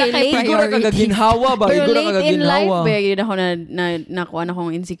 Actually, wala kay Igor ka gaginhawa ba? Pero Igor ka late in life, gaginhawa. ba, yun ako nakuha na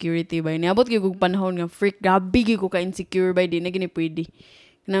akong insecurity ba. Niabot kayo kong panahon nga, freak, gabi ko ka-insecure ba, di na gini pwede.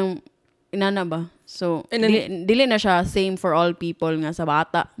 Nang, inana ba? So, dili na siya same for all people nga sa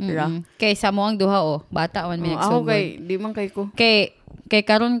bata. Kay sa mo ang duha bata man may ako kay, di man kay ko. Kay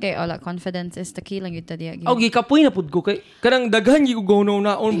karon kay ala confidence is the key lang yun tadi. Gikapoy na pud ko kay kanang daghan gi ko gawno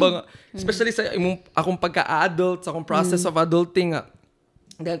naon ba nga, especially sa akong pagka-adult, sa akong process of adulting nga.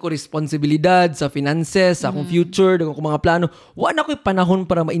 Dahil ko responsibilidad sa finances, sa akong future, dahil ko mga plano. Wala ko'y panahon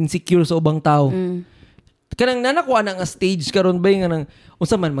para ma-insecure sa ubang tao. Kanang nanakuha na nga stage karon ba nga nang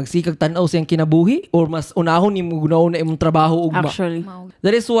unsa man magsikag tan-aw siyang kinabuhi or mas unahon nimo gunaon na imong trabaho ugma. Actually.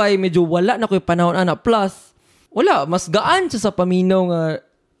 That is why medyo wala na ko'y panahon ana plus wala mas gaan siya sa paminaw nga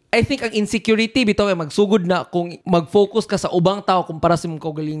I think ang insecurity bitaw ay magsugod na kung mag-focus ka sa ubang tao kumpara sa imong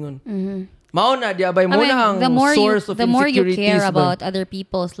kaugalingon. Mao na diabay mo na ang source of insecurities. The more you care about other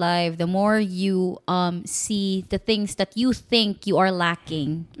people's life, the more you see the things that you think you are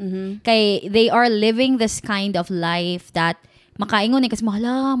lacking. Kay they are living this kind of life that makaingon kasi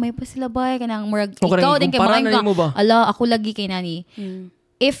hala may pa sila ba kanang murag ikaw din kay makaingon ala ako lagi kay nani.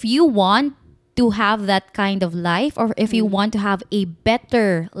 If you want to have that kind of life or if you want to have a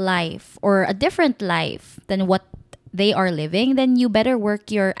better life or a different life than what they are living, then you better work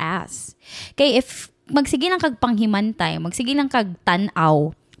your ass. Kay if magsige lang kag panghimantay, magsige lang kag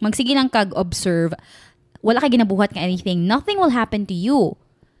tan-aw, magsige lang kag observe, wala kay ginabuhat nga anything, nothing will happen to you.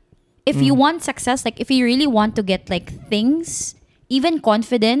 If you want success, like if you really want to get like things, even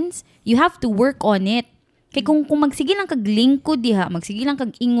confidence, you have to work on it. Kay kung magsige lang kag lingkod diha, magsige lang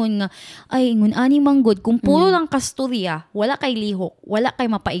kag ingon nga ay ingon ani manggod, kung puro lang kastorya, wala kay lihok, wala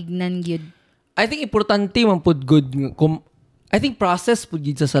kay mapaignan gyud. I think importante man pud good I think process pud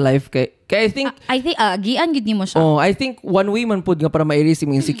gid sa life kay I think gian gid nimo siya. I think one way man pud nga para ma-erase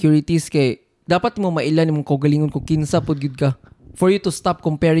imong insecurities kay dapat mo mailan imong kaugalingon kung kinsa pud gid ka. for you to stop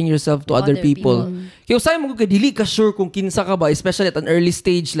comparing yourself to other people. Kaya usay mo ka dili ka sure kung kinsa ka ba, especially at an early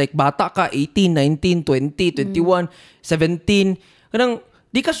stage like bata ka 18, 19, 20, 21, 17. Kanang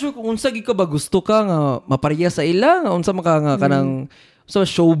di ka sure kung unsa gid ka ba gusto ka nga mapareha sa ila, nga unsa maka nga kanang so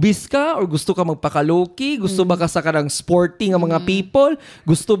showbiz ka or gusto ka magpakaloki, gusto ba ka sa kanang sporty nga mga people,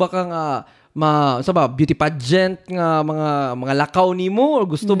 gusto ba ka nga beauty pageant nga mga lakaw nimo or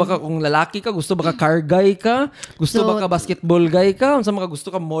gusto ba ka kung lalaki ka gusto ba ka car guy ka gusto ba ka basketball guy ka unsa man ka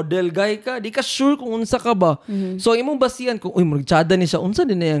gusto ka model guy ka di ka sure kung unsa ka ba so imong basihan kung magtsada ni siya unsa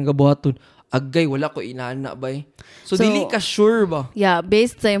din niyang gabuhaton agay wala ko inana bay so dili ka sure ba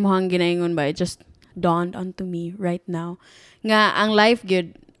based sa imong ginaingon ba it just dawned onto me right now nga ang life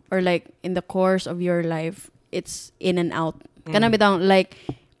good or like in the course of your life it's in and out kana bitang like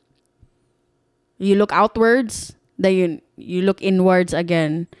you look outwards, then you look inwards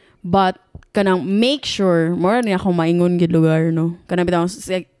again. But kanang make sure, more na ako maingon gid lugar no. Kanang bitaw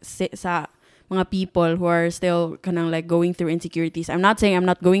sa mga people who are still kanang like going through insecurities. I'm not saying I'm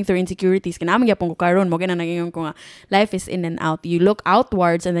not going through insecurities. Kanang gyapon ko karon mo ganang nangingon ko nga life is in and out. You look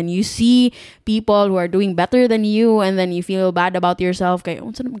outwards and then you see people who are doing better than you and then you feel bad about yourself kay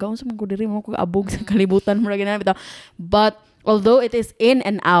unsa man ko diri mo ko abog sa kalibutan mo ganang bitaw. But although it is in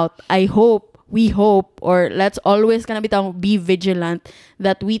and out, we hope or let's always be vigilant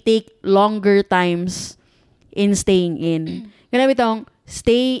that we take longer times in staying in.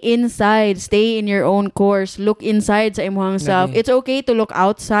 Stay inside, stay in your own course, look inside sa imong self. It's okay to look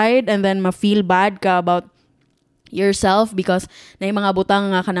outside and then ma-feel bad ka about yourself because na yung mga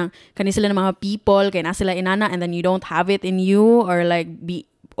butang nga kani sila ng mga people kay na sila inana and then you don't have it in you or like be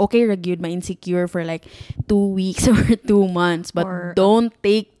okay ragyud ma-insecure for like 2 weeks or 2 months but don't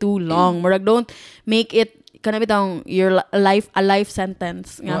take too long murag don't make it kanabitang your life a life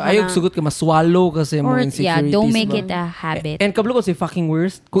sentence ayog sugot ka maswallow kasi mo insecurities don't make it a habit and kablo ko si fucking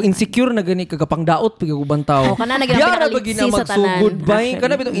worst kung insecure na gani kagapangdaot pag ubang tao kana naginapit na magsugod bay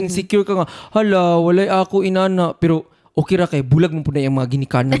kana bitong insecure ka nga hala walay ako inana pero okay ra kay bulag mo po na yung mga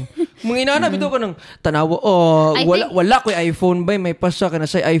ginikanan. Mga inana bitaw ka ng tanawa wala ko iPhone bay may pa siya kana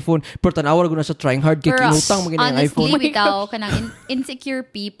siya iPhone pero tanawa ko na siya trying hard kay kinutang mo gani iPhone. Honestly bitaw kanang insecure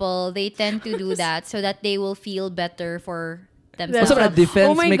people they tend to do that so that they will feel better for themselves. So a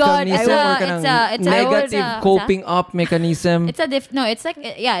defense mechanism or kanang it's negative coping up mechanism. It's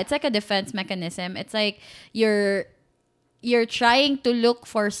like a defense mechanism. It's like you're trying to look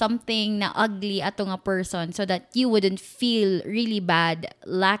for something na ugly ato nga person so that you wouldn't feel really bad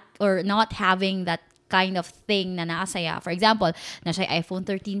or not having that kind of thing na naasaya. For example, na siya iPhone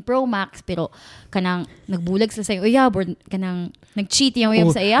 13 Pro Max pero kanang nagbulag sa sayong uyab or kanang nag-cheat yung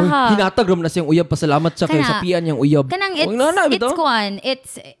uyab sa iya ha. Hinatag ram na siyang uyab pasalamat siya kay sapian yung uyab. Kanang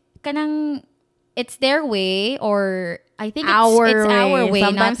it's their way or I think it's our way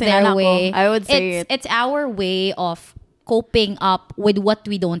sometimes not their way. I would say it's our way of coping up with what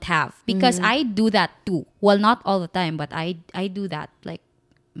we don't have because I do that too. Well, not all the time, but I do that like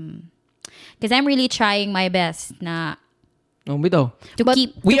because I'm really trying my best na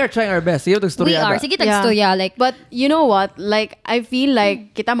we are trying our best. Sige tagstorya like but you know what like I feel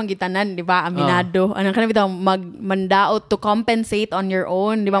like kita manggitanan di ba aminado anang kana bitaw mandaot to compensate on your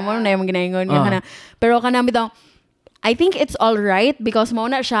own di ba mo na yung ginaingon kana pero kana bitaw I think it's all right because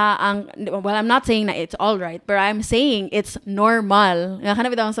mauna siya well I'm not saying na it's all right but I'm saying it's normal nga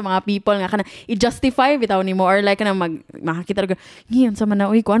kana bitaw sa mga people nga kana i-justify bitaw nimo or like kana makakita ngiyon sa man na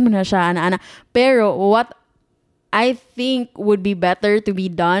uy kuan man na siya ana pero what I think would be better to be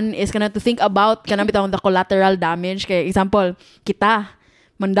done is kana to think about kana bitaw the collateral damage kay example kita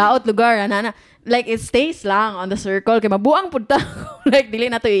mandaot lugar ana like it stays lang on the circle kay mabuang pud ta like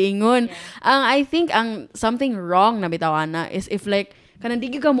dili na to iingon I think something wrong na bitawana is if like kanang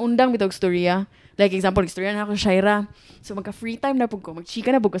digi ka muundang bitog storya like example istorya na ako Shaira so magka free time na pud ko magchika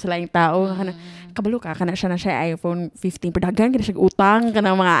na pud ko sa laing tao kana kabalo ka kana siya na siya iPhone 15 pedagan kana siya utang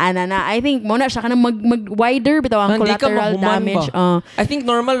kana mga ana I think mo na siya kana mag wider bitaw ang collateral damage I think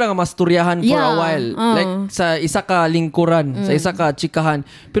normal lang masturyahan for a while like sa isa ka lingkuran sa isa ka chikahan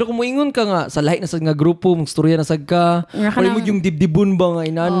pero kung moingon ka nga sa lahi na sa nga grupo magstorya na sad ka or mo yung dibdibon ba nga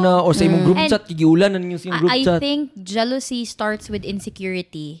inana or sa imong group chat gigiulan na ninyo sa group chat I think jealousy starts with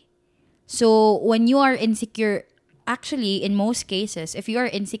insecurity. So when you are insecure, actually in most cases, if you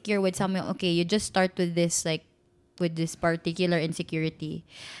are insecure with someone, okay, you just start with this particular insecurity,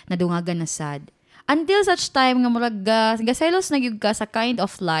 nadungagan na sad. Until such time nga murag gaselos na gyud ka sa kind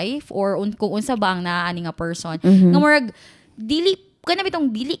of life or kung unsa ba ang naani nga person, nga murag dili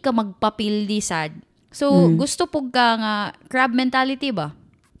ka magpapildi sad. So gusto pug ka nga crab mentality ba?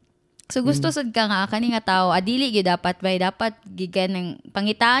 So gusto sad ka nga kani nga tao adili gyud dapat gigan ng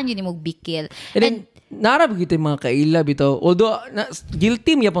pangitaan yun mo bikil. And then, narab kita yung mga kaila bitaw. Although,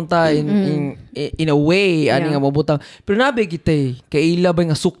 guilty miya punta in a way, ani nga mabutang. Pero nabi kita kaila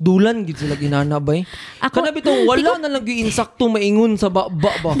ba nga sukdulan, gid sila ginanabay. Kana bitaw, wala na lang yung insakto maingun sa ba.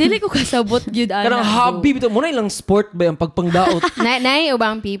 Dili ko kasabot gyud ana. Kanang hobby bitaw, muna ilang sport ba yung pagpangdaot. Nay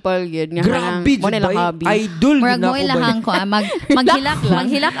ubang people yun. Grabe, mo nilang ba? hobby. Idol Murag mo ilahang ko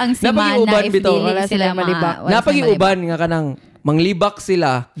maghilak ang simana if bitaw. dili sila malibak. Napag-iuban nga kanang manglibak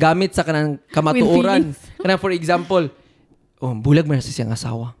sila gamit sa kanang kamatuoran. Kanang for example, bulag man sa siyang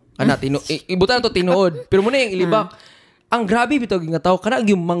asawa. Kana ibutan to tinuod. Pero muna yung ilibak. Ang grabe bitaw nga tao kana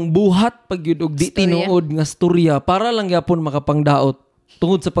yung mangbuhat pag yun og di tinuod nga storya para lang gyapon makapangdaot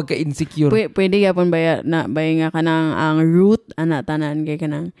tungod sa pagka-insecure. Pwede gyapon ba nga kanang ang root ana tanan kay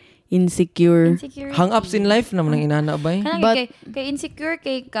kanang insecure. Hang-ups in life naman ang inana bay. Kanang kay insecure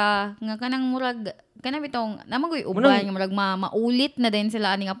kay ka nga kanang murag kana bitong namagoy uban nga murag maulit na din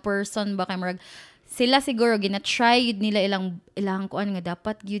sila ani nga person ba kay murag sila siguro gina-try yun nila ilang kuan nga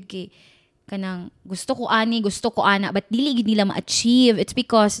dapat gyud kay kanang gusto ko ana but dili gid nila ma-achieve. It's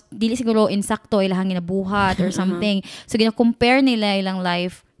because dili siguro insakto ilang ginabuhat or something. So gina-compare nila ilang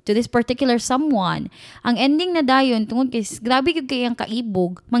life to this particular someone. Ang ending na dayon tungod kay grabe gyud kay ang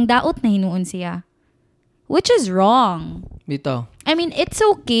kaibog mangdaot na hinuon siya. Which is wrong. Bitaw. I mean, it's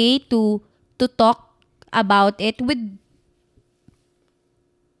okay to talk about it with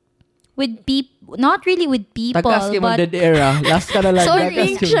people, not really with people, Tagas kay but dead era. Last ka na lang.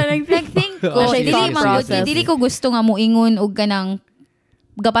 sorry, Nag-think ko, dili ko gusto nga muingon og kanang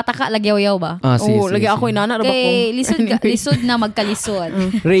gapataka lagyaw-yaw ba? Lagi ako inana ra ba ko? Kay lisod na magkalisod.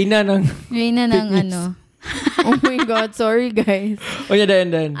 Reyna ng ano. Oh my God, sorry guys. Onya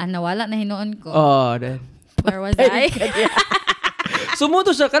dan. Nawala na hinuon ko. Dan. Where was I?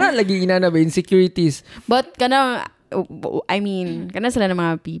 Sumuto siya kana lagi inana ba insecurities. But kana sila ng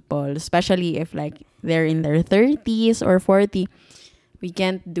mga people, especially if like they're in their 30s or 40, we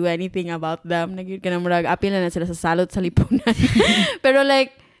can't do anything about them. Nagyud ka na murag apil na sila sa salot sa lipunan. Pero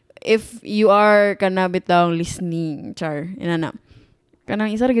like if you are kana bitang listening, inana.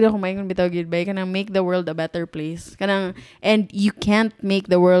 Kanang isa ra gid ako maingon bitaw gid bay kanang make the world a better place. Kanang and you can't make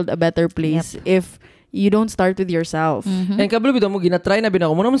the world a better place if you don't start with yourself. And kabalo bitaw mo ginatry na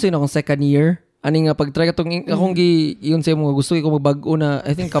binako mo naman sa akong second year. Ani nga pag-try katong akong yun sa mo gusto ko magbag-o na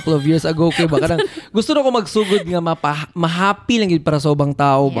I think couple of years ago kay ba kanang gusto na ko magsugod nga ma-happy lang gid para sa ubang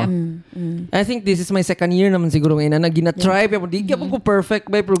tao ba. I think this is my second year naman siguro ngayon na gina-try pero di gyapon ko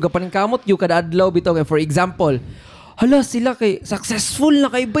perfect ba pero gapaning kamot yu kada adlaw bitaw kay for example hala sila kay successful na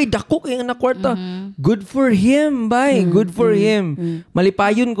kay bay dako kay nga na kwarta. Good for him bay. Good for him.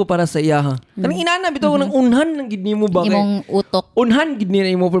 Malipayon ko para sa iya ha. Kanang inana bitaw nang unhan lang gid nimo ba kay Imong utok. unhan gid ni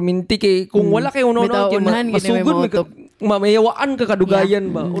imo perminti kay kung wala kay uno kay masugod mamayawaan ka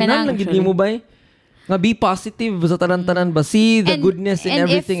kadugayan ba. Unhan lang gid nimo bay. Nga be positive sa tanan-tanan ba. See the goodness in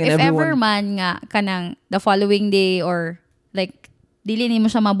everything and if everyone. If ever man nga kanang the following day or like dili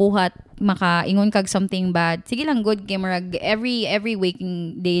nimo siya mabuhat makaingon kag something bad, sige lang good kay murag every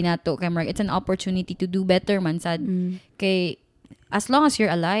waking day nato kay murag it's an opportunity to do better man sad. Kay as long as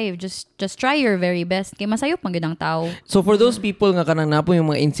you're alive, just try your very best kay masayop man gyud ang tao. So for those people nga kanang napo yung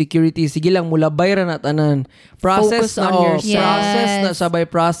mga insecurities, sige lang mulabay ra na tanan. Process Focus na on yourself. process na siya by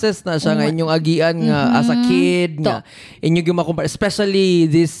process na siya nga inyong agian nga as a kid nga inyo gyud especially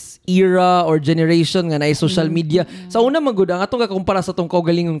this era or generation nga na social media. Sa una magud ang atong kakumpara sa tong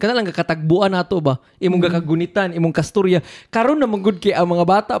kaugalingon kana lang kakatagbuan nato ba imong gakagunitan imong kasturya karon na magud kay ang mga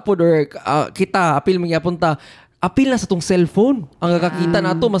bata pod or kita apil magyapon ta apil na sa tong cellphone ang kakakita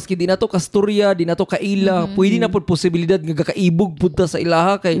nato maski di nato kasturya di nato kaila pwede na pod posibilidad nga gakaibog pud ta sa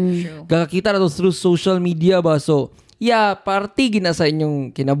ilaha kay gakakita nato through social media ba so party gina sa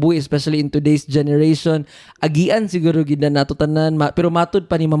inyong kinabuhi especially in today's generation. Agian siguro gid na nato tanan pero matud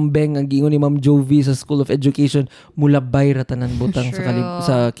pa ni Ma'am Beng ang giingon ni Ma'am Jovi sa School of Education mulabay ra tanan butang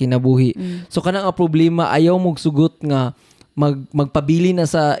sa kinabuhi. So kanang ang problema ayaw mog sugot nga magpabili na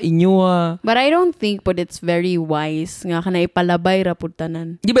sa inyo But I don't think but it's very wise nga kana ipalabay ra pud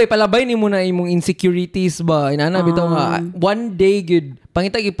tanan. Di ba ipalabay nimo na imong insecurities ba inana bitaw nga one day good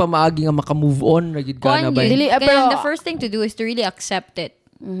pangita gid pa maagi nga maka-move on ra gid ka na ba. Pero the first thing to do is to really accept it.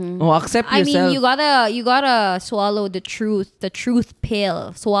 Accept yourself. I mean, you gotta swallow the truth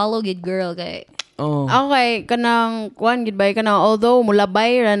pill. Swallow gid girl kay. Okay, kanang kuan gid bay kanang although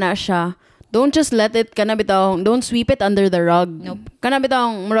mulabay ra na siya. Don't just let it kana bitaw. Don't sweep it under the rug. Nope. Kana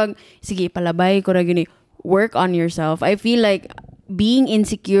bitaw murag sige palabay ko ra gini. Work on yourself. I feel like being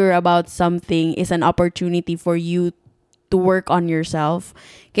insecure about something is an opportunity for you to work on yourself.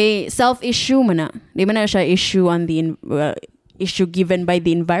 Kay self-issue man na. Di man na siya issue on the issue given by the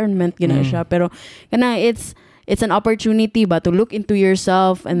environment gina siya, pero kana it's an opportunity ba to look into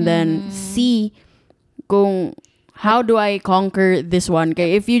yourself and then see kung how do I conquer this one.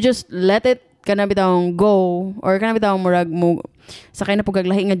 Kay if you just let it kana bitawng go or kana bitawng murag mo sakay na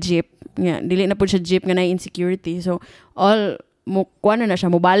pugaglahi nga jeep nga dili na pud siya jeep nga na insecurity, so all mo kuan na siya,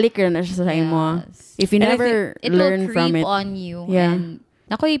 mobalik na siya sa imo if you never learn from it. It will creep on you. Yeah. And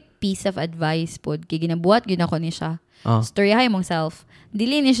nakoy piece of advice pod kay ginabuhat gyud ako ni siya. Storyahay mong self.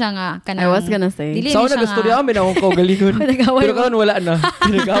 Dili ni siya nga kanang I was gonna say. Dili So, ni siya nag-storya kami na akong kaugalingon. Pero karon wala na.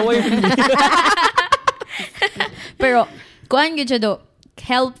 Pinag-away mo. Pero, kuhan yun siya do,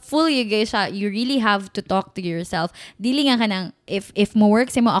 helpful yun guys siya. You really have to talk to yourself. Dili nga kanang, if mo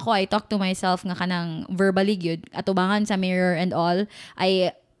work mo ako, I talk to myself nga kanang verbally yun, atubangan sa mirror and all,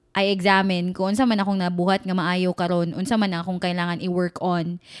 I examine kung unsa man akong nabuhat nga maayo karon, unsa man akong kailangan i-work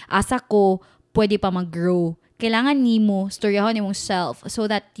on. Asa ko, pwede pa mag-grow. Kailangan nimo storyahon nimong self so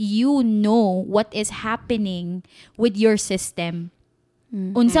that you know what is happening with your system.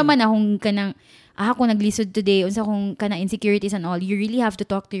 Unsa man akong kanang ako naglisod today, unsa akong kanang insecurities and all, you really have to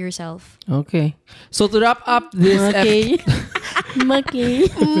talk to yourself. Okay. So to wrap up this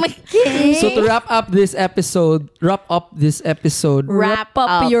So to wrap up this episode, wrap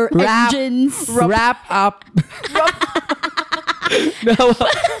up your engines. Wrap up.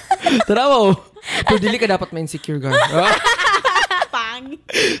 Tarawa. Pero dili ka dapat ma-insecure, girl.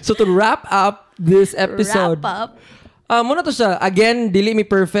 So to wrap up this episode, muna to siya. Again, dili mi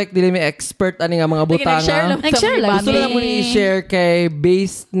perfect, dili mi expert ani nga mga butanga. Nag-share lang. Gusto lang mo ni i-share kay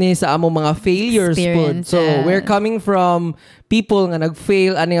based ni sa among mga failures pod. So we're coming from people nga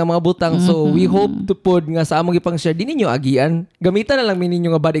nag-fail ani nga mga butang. So we hope to pod nga sa among ipang share di ninyo agian. Gamitan na lang mi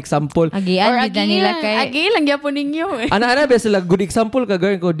ninyo nga bad example. Agian gid nila kay. Agi lang gyapon ninyo. Ana ba sila good example ka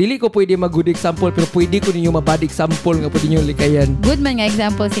girl ko. Dili ko pwede mag good example pero pwede ko ninyo ma bad example nga pwede ninyo likayan. Good man nga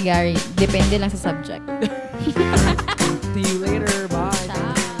example si Gary. Depende lang sa subject. See you later.